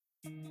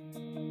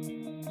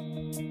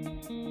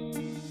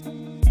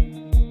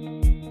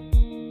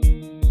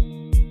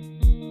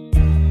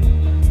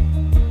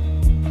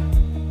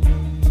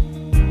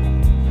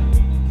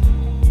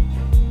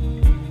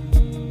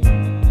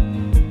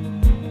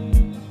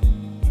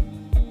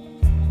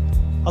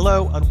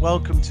Hello and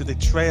welcome to the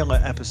trailer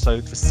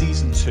episode for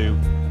Season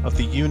 2 of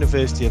the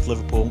University of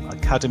Liverpool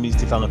Academy's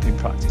Developing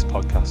Practice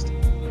podcast.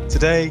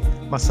 Today,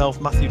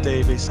 myself, Matthew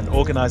Davis, an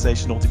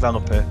organisational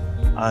developer,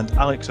 and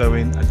Alex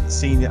Owen, a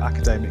senior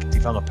academic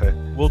developer,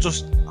 will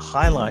just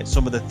highlight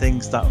some of the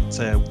things that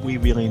we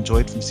really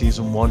enjoyed from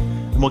Season 1,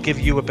 and we'll give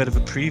you a bit of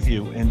a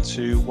preview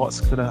into what's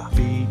going to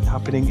be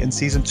happening in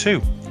Season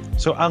 2.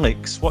 So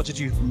Alex, what did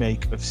you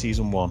make of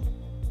Season 1?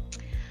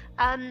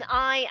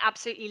 I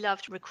absolutely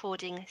loved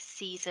recording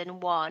season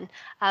 1.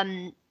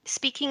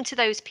 Speaking to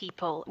those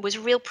people was a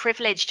real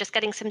privilege, just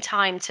getting some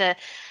time to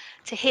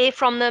hear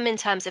from them in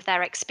terms of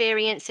their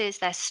experiences,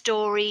 their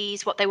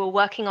stories, what they were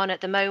working on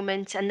at the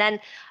moment, and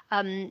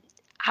then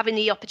having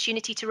the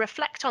opportunity to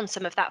reflect on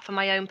some of that for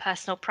my own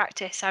personal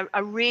practice. I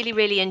really,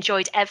 really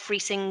enjoyed every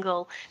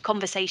single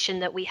conversation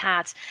that we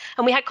had.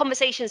 And we had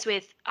conversations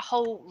with a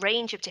whole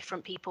range of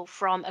different people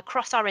from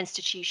across our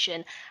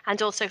institution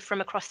and also from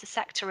across the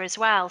sector as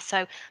well.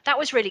 So that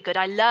was really good.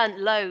 I learned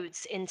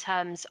loads in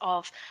terms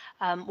of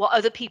what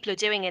other people are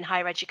doing in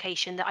higher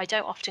education that I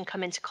don't often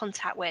come into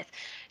contact with.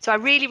 So I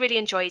really, really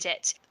enjoyed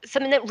it.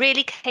 Something that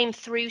really came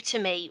through to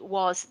me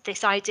was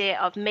this idea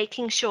of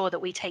making sure that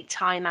we take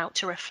time out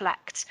to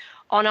reflect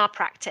on our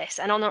practice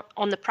and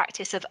on the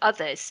practice of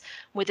others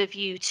with a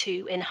view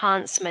to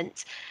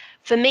enhancement.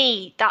 For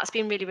me, that's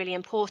been really, really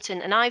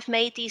important. And I've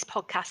made these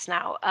podcasts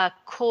now a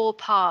core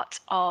part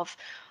of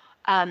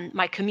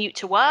my commute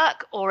to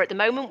work, or at the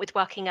moment with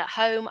working at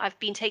home, I've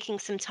been taking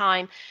some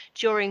time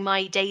during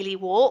my daily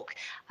walk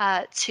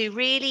to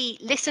really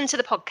listen to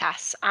the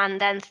podcasts and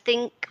then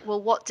think,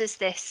 well, what does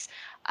this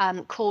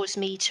cause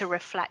me to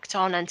reflect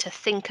on and to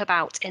think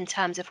about in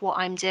terms of what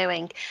I'm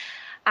doing?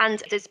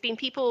 And there's been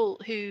people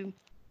who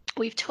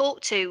we've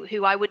talked to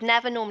who I would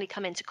never normally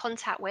come into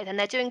contact with, and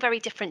they're doing very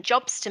different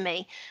jobs to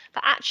me.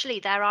 But actually,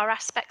 there are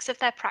aspects of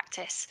their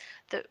practice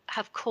that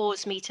have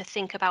caused me to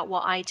think about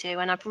what I do,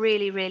 and I've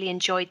really, really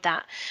enjoyed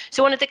that.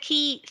 So, one of the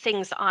key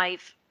things that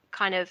I've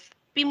kind of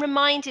been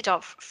reminded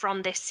of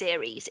from this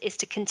series is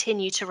to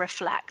continue to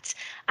reflect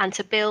and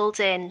to build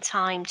in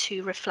time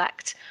to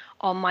reflect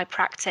on my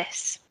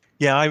practice.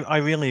 Yeah, I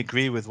really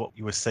agree with what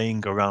you were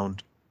saying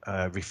around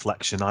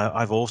reflection.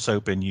 I've also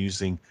been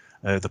using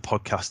the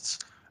podcasts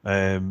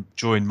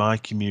during my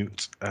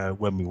commute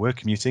when we were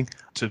commuting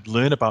to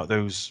learn about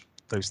those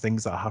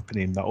things that are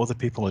happening that other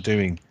people are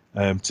doing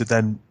to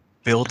then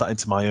build that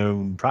into my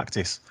own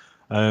practice.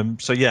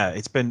 So yeah,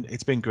 it's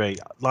been great.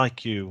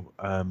 Like you,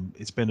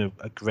 it's been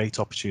a great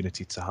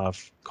opportunity to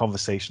have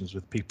conversations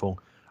with people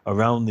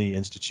around the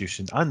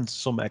institution and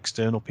some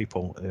external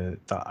people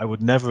that I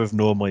would never have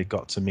normally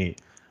got to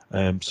meet.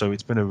 So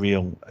it's been a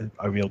real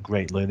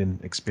great learning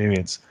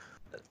experience.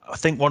 I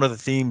think one of the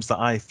themes that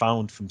I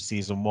found from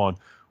season 1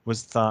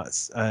 was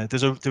that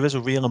there is a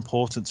real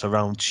importance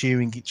around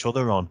cheering each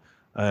other on,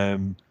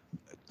 um,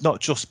 not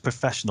just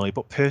professionally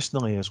but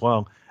personally as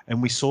well.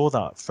 And we saw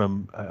that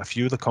from a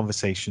few of the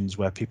conversations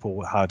where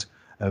people had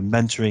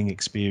mentoring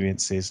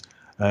experiences,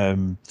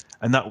 and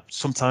that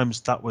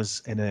sometimes that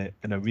was in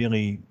a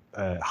really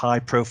high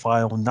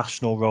profile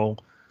national role,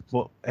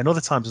 but in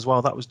other times as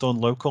well that was done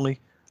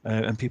locally.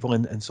 And people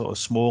in sort of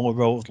smaller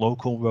roles,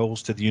 local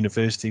roles to the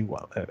university,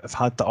 have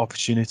had the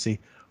opportunity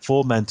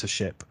for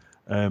mentorship,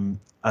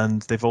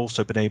 and they've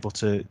also been able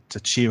to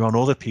cheer on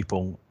other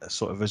people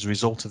sort of as a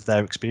result of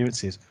their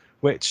experiences,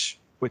 which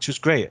is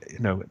great. You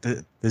know,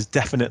 there's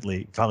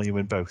definitely value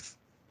in both.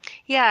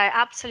 Yeah, I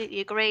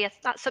absolutely agree.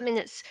 That's something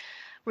that's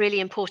really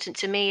important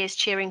to me is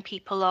cheering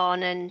people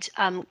on and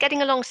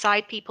getting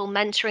alongside people,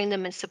 mentoring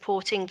them and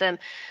supporting them.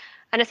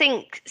 And I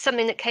think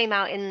something that came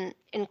out in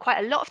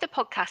quite a lot of the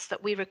podcasts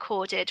that we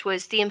recorded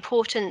was the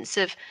importance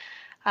of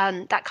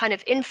that kind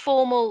of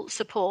informal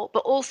support, but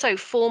also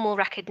formal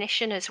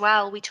recognition as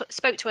well. We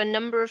spoke to a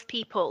number of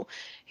people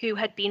who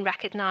had been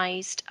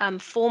recognised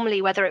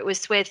formally, whether it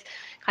was with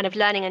kind of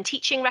learning and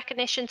teaching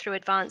recognition through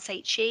Advanced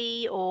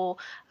HE or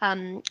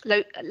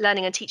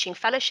learning and teaching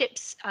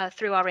fellowships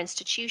through our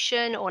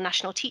institution or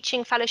national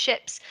teaching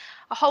fellowships,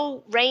 a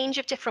whole range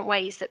of different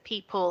ways that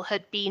people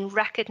had been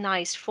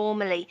recognised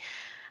formally.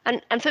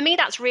 And for me,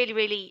 that's really,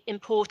 really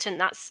important.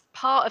 That's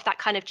part of that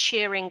kind of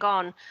cheering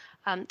on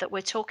that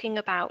we're talking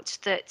about,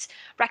 that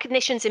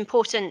recognition is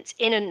important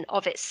in and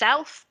of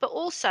itself, but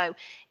also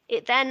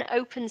it then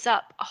opens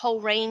up a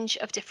whole range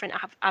of different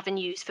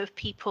avenues for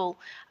people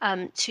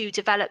to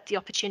develop the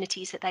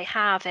opportunities that they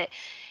have.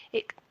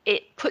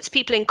 It puts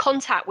people in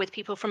contact with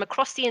people from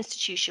across the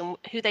institution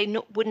who they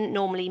wouldn't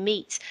normally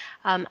meet,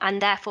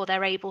 and therefore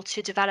they're able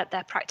to develop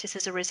their practice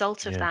as a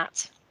result of Yeah.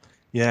 that.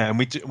 Yeah, and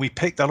we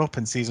picked that up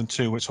in season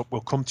 2, which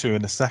we'll come to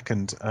in a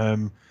second.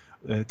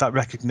 That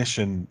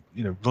recognition,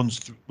 you know,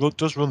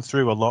 does run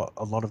through a lot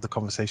of the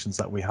conversations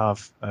that we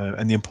have,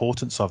 and the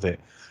importance of it.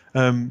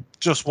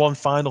 Just one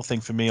final thing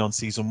for me on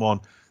season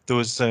 1, there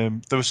was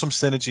some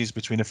synergies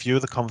between a few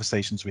of the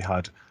conversations we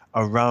had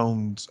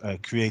around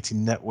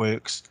creating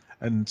networks,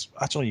 and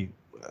actually,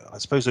 I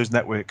suppose those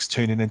networks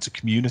turning into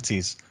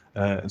communities,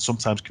 and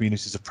sometimes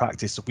communities of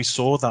practice. We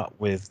saw that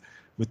with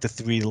with the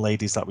 3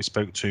 ladies that we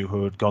spoke to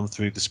who had gone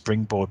through the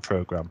Springboard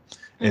program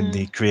in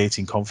the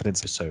Creating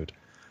Confidence episode.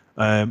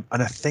 And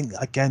I think,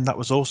 again, that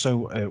was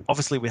also,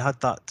 obviously we had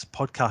that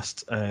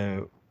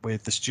podcast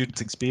with the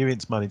student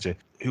experience manager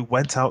who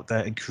went out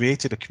there and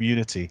created a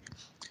community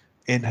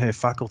in her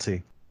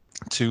faculty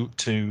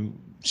to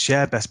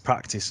share best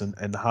practice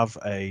and have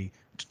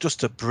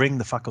just to bring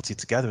the faculty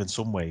together in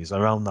some ways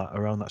around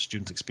that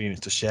student experience,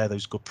 to share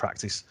those good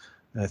practice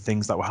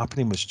things that were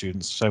happening with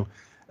students. So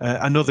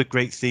another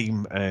great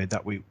theme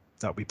that we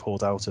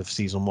pulled out of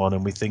season 1,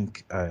 and we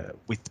think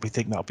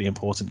that'll be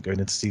important going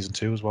into season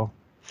 2 as well.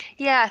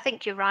 Yeah, I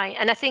think you're right.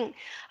 And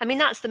I mean,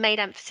 that's the main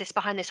emphasis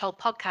behind this whole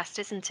podcast,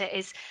 isn't it?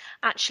 Is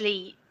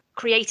actually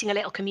creating a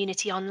little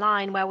community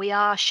online where we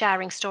are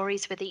sharing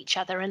stories with each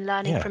other and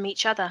learning from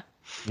each other.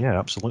 Yeah,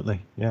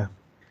 absolutely. Yeah.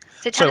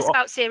 So tell us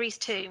about series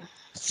 2.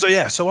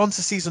 So on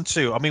to season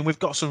 2. I mean, we've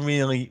got some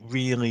really,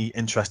 really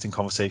interesting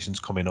conversations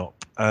coming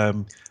up.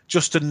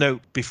 Just a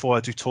note before I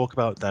do talk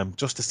about them,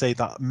 just to say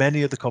that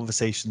many of the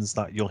conversations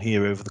that you'll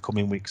hear over the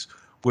coming weeks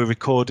were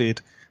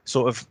recorded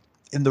sort of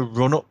in the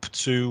run-up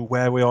to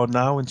where we are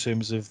now in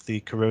terms of the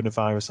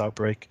coronavirus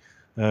outbreak.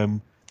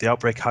 The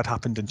outbreak had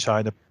happened in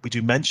China. We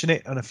do mention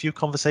it in a few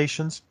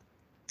conversations,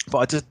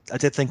 but I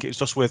did think it was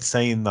just worth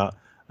saying that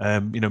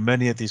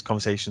many of these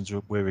conversations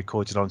were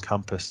recorded on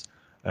campus,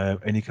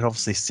 and you can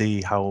obviously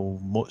see how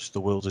much the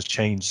world has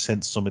changed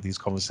since some of these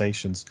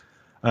conversations.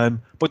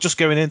 But just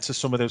going into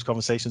some of those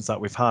conversations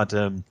that we've had,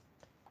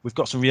 we've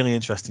got some really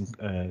interesting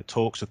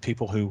talks with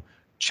people who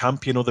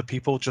champion other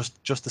people,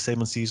 just the same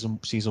on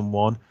season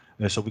 1.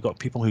 So we've got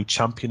people who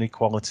champion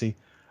equality.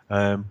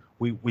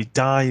 We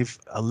dive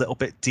a little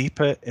bit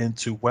deeper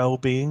into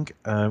well-being,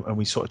 and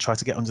we sort of try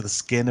to get under the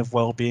skin of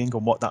well-being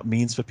and what that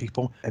means for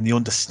people and the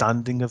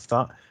understanding of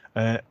that.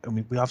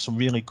 And we have some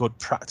really good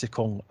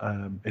practical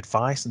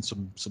advice and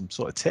some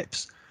sort of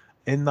tips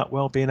in that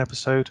well-being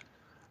episode.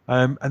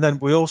 And then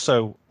we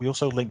also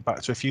link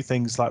back to a few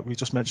things like we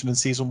just mentioned in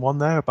season 1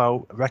 there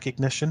about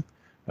recognition.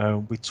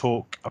 We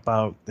talk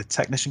about the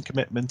technician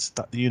commitment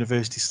that the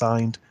university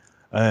signed,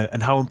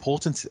 and how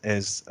important it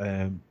is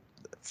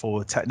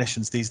for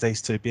technicians these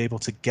days to be able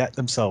to get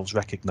themselves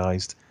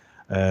recognised,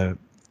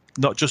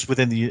 not just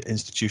within the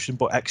institution,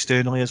 but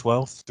externally as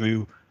well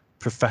through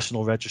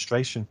professional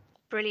registration.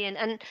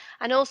 Brilliant.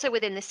 And also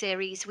within the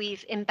series,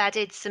 we've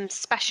embedded some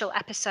special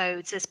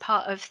episodes as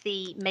part of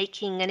the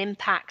Making an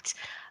Impact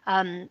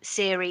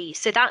series.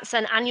 So that's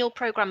an annual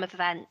programme of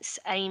events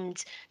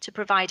aimed to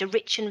provide a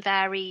rich and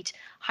varied,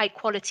 high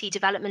quality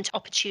development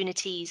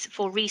opportunities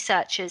for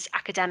researchers,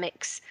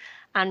 academics,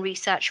 and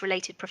research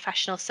related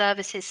professional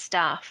services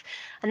staff.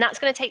 And that's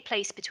going to take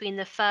place between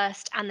the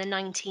 1st and the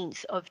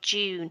 19th of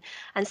June.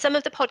 And some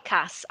of the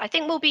podcasts I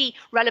think will be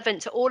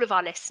relevant to all of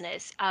our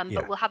listeners,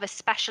 but we'll have a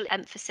special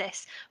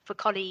emphasis for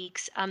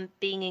colleagues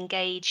being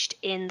engaged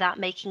in that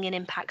Making an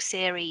Impact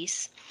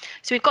series.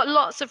 So we've got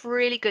lots of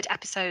really good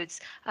episodes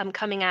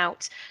coming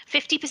out.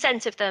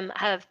 50% of them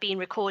have been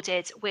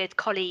recorded with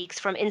colleagues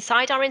from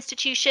inside our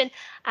institution,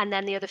 and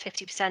then the other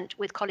 50%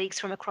 with colleagues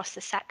from across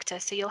the sector.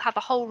 So you'll have a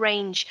whole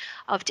range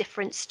of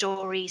different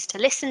stories to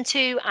listen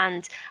to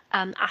and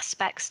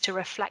aspects to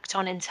reflect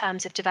on in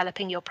terms of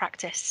developing your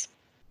practice.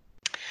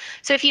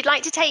 So if you'd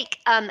like to take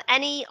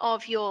any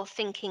of your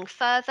thinking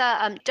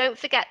further, don't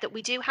forget that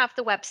we do have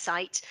the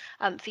website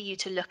for you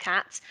to look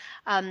at.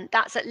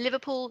 That's at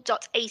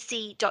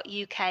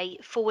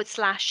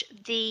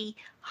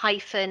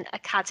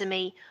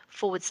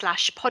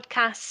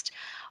liverpool.ac.uk/the-academy/podcast.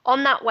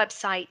 On that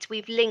website,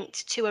 we've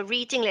linked to a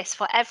reading list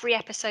for every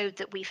episode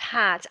that we've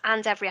had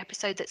and every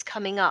episode that's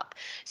coming up.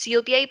 So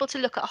you'll be able to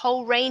look at a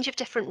whole range of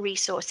different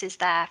resources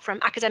there, from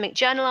academic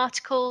journal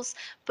articles,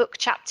 book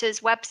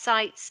chapters,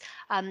 websites,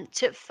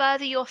 to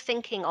further your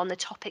thinking on the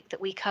topic that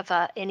we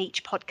cover in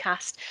each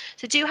podcast.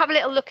 So do have a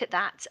little look at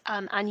that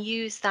and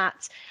use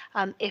that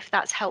if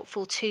that's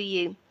helpful to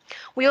you.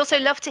 We also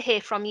love to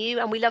hear from you,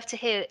 and we love to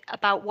hear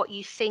about what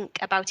you think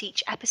about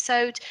each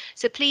episode.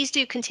 So please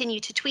do continue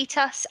to tweet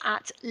us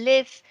at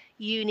Live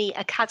Uni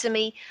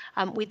Academy.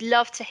 We'd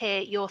love to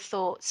hear your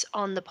thoughts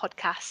on the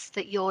podcasts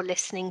that you're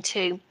listening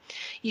to.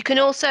 You can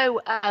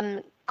also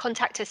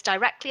contact us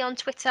directly on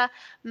Twitter.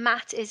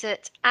 Matt is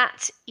at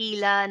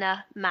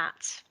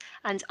 @elearnermatt,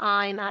 and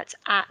I'm at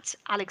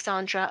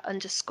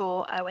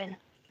Alexandra_Owen.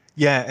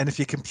 Yeah, and if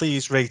you can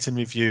please rate and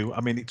review.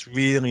 I mean, it's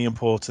really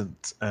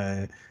important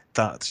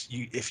that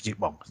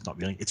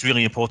it's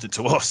really important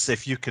to us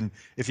if you can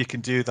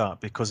do that,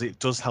 because it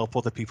does help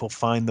other people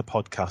find the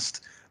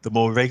podcast. The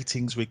more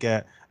ratings we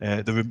get,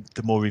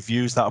 the more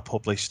reviews that are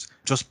published,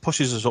 just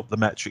pushes us up the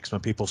metrics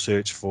when people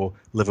search for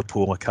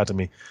Liverpool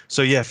Academy.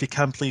 So yeah, if you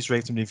can please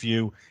rate and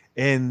review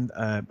in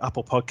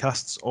Apple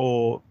Podcasts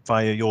or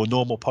via your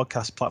normal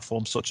podcast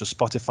platforms such as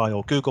Spotify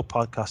or Google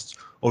Podcasts,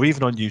 or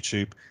even on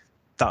YouTube,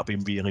 that'd be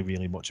really,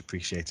 really much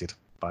appreciated.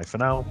 Bye for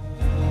now.